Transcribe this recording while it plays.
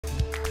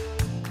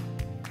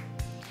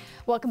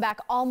Welcome back.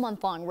 All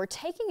month long, we're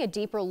taking a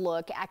deeper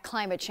look at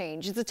climate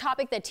change. It's a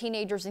topic that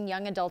teenagers and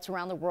young adults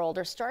around the world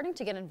are starting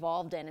to get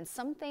involved in, and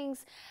some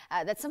things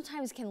that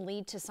sometimes can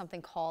lead to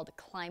something called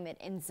climate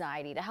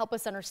anxiety. To help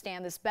us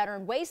understand this better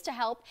and ways to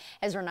help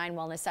is our 9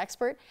 Wellness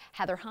expert,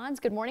 Heather Hans.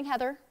 Good morning,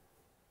 Heather.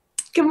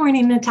 Good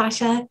morning,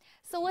 Natasha.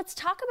 So let's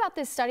talk about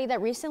this study that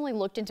recently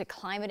looked into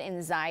climate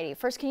anxiety.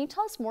 First, can you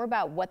tell us more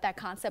about what that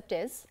concept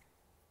is?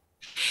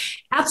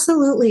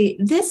 Absolutely.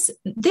 This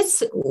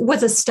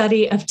was a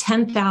study of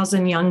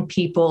 10,000 young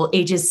people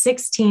ages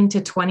 16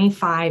 to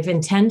 25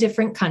 in 10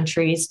 different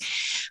countries,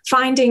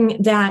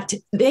 finding that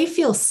they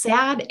feel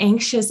sad,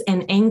 anxious,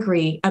 and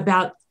angry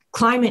about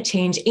climate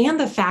change and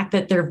the fact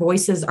that their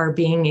voices are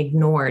being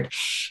ignored.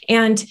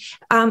 And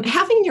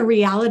having your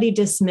reality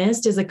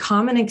dismissed is a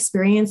common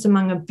experience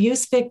among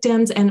abuse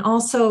victims and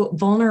also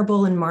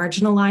vulnerable and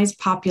marginalized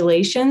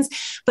populations.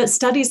 But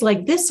studies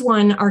like this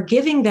one are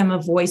giving them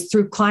a voice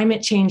through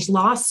climate change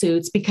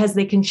lawsuits because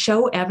they can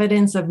show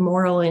evidence of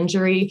moral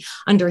injury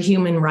under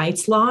human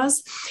rights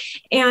laws.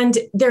 And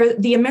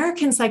the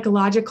American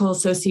Psychological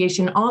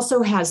Association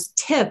also has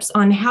tips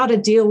on how to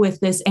deal with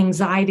this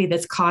anxiety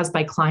that's caused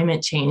by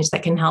climate change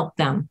that can help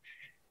them.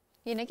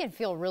 You know, it can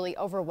feel really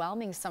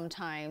overwhelming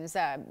sometimes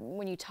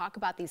when you talk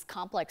about these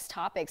complex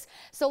topics.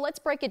 So let's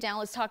break it down.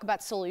 Let's talk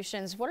about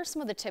solutions. What are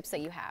some of the tips that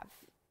you have?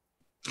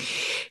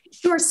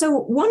 Sure. So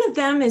one of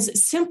them is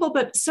simple,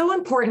 but so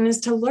important,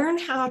 is to learn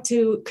how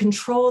to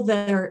control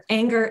their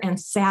anger and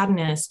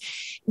sadness.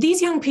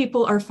 These young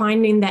people are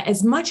finding that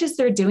as much as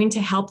they're doing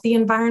to help the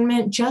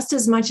environment, just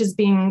as much is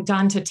being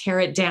done to tear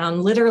it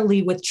down,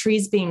 literally with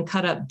trees being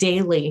cut up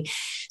daily.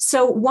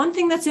 So one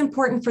thing that's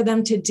important for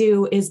them to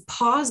do is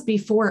pause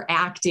before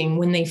acting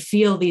when they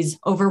feel these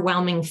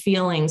overwhelming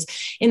feelings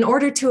in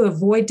order to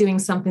avoid doing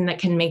something that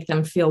can make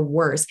them feel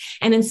worse,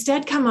 and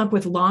instead come up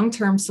with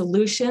long-term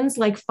solutions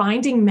like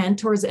finding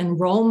mentors and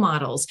role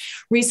models.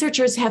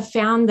 Researchers have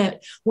found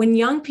that when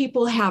young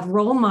people have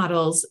role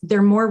models,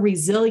 they're more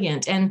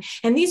resilient. And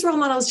these role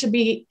models should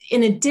be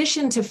in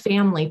addition to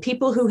family,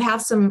 people who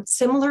have some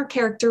similar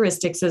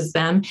characteristics as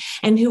them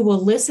and who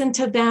will listen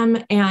to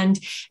them and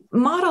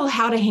model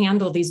how to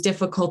handle these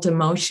difficult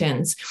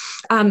emotions.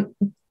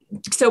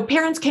 So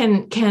parents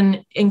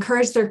can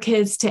encourage their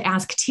kids to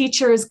ask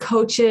teachers,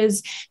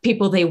 coaches,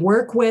 people they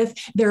work with.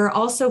 There are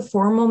also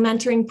formal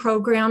mentoring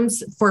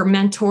programs for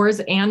mentors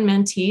and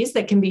mentees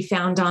that can be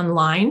found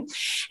online.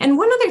 And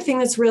one other thing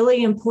that's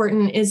really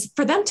important is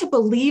for them to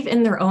believe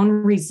in their own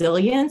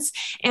resilience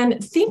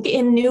and think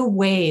in new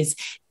ways.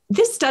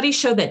 This study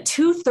showed that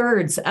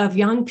 2/3 of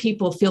young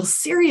people feel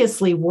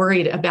seriously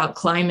worried about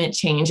climate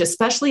change,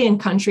 especially in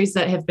countries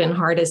that have been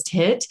hardest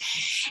hit.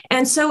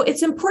 And so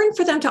it's important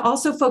for them to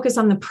also focus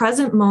on the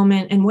present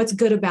moment and what's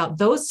good about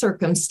those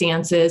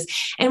circumstances.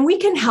 And we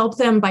can help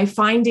them by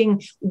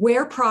finding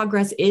where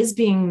progress is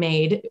being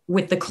made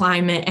with the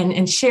climate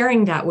and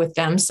sharing that with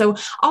them. So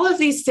all of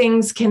these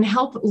things can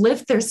help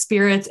lift their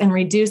spirits and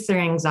reduce their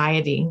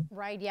anxiety.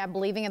 Right. Yeah.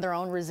 Believing in their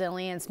own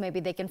resilience, maybe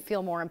they can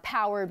feel more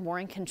empowered, more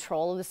in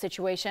control of the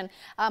situation.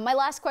 My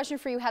last question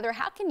for you, Heather,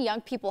 how can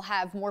young people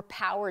have more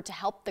power to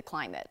help the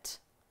climate?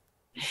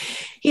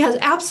 Yes,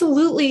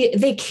 absolutely.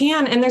 They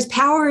can. And there's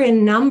power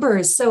in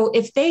numbers. So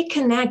if they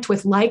connect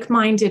with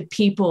like-minded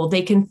people,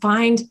 they can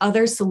find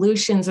other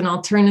solutions and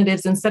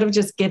alternatives instead of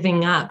just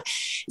giving up.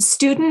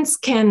 Students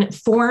can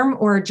form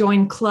or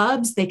join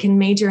clubs. They can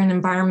major in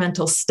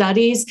environmental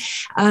studies.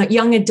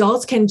 Young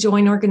adults can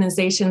join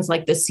organizations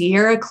like the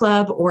Sierra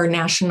Club or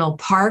national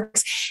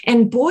parks.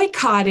 And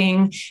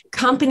boycotting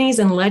companies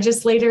and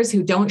legislators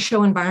who don't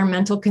show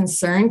environmental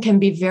concern can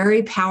be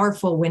very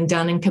powerful when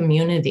done in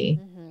community.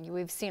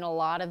 We've seen a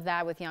lot of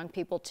that with young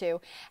people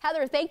too.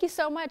 Heather, thank you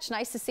so much.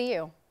 Nice to see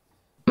you.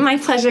 My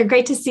pleasure.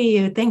 Great to see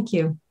you. Thank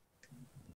you.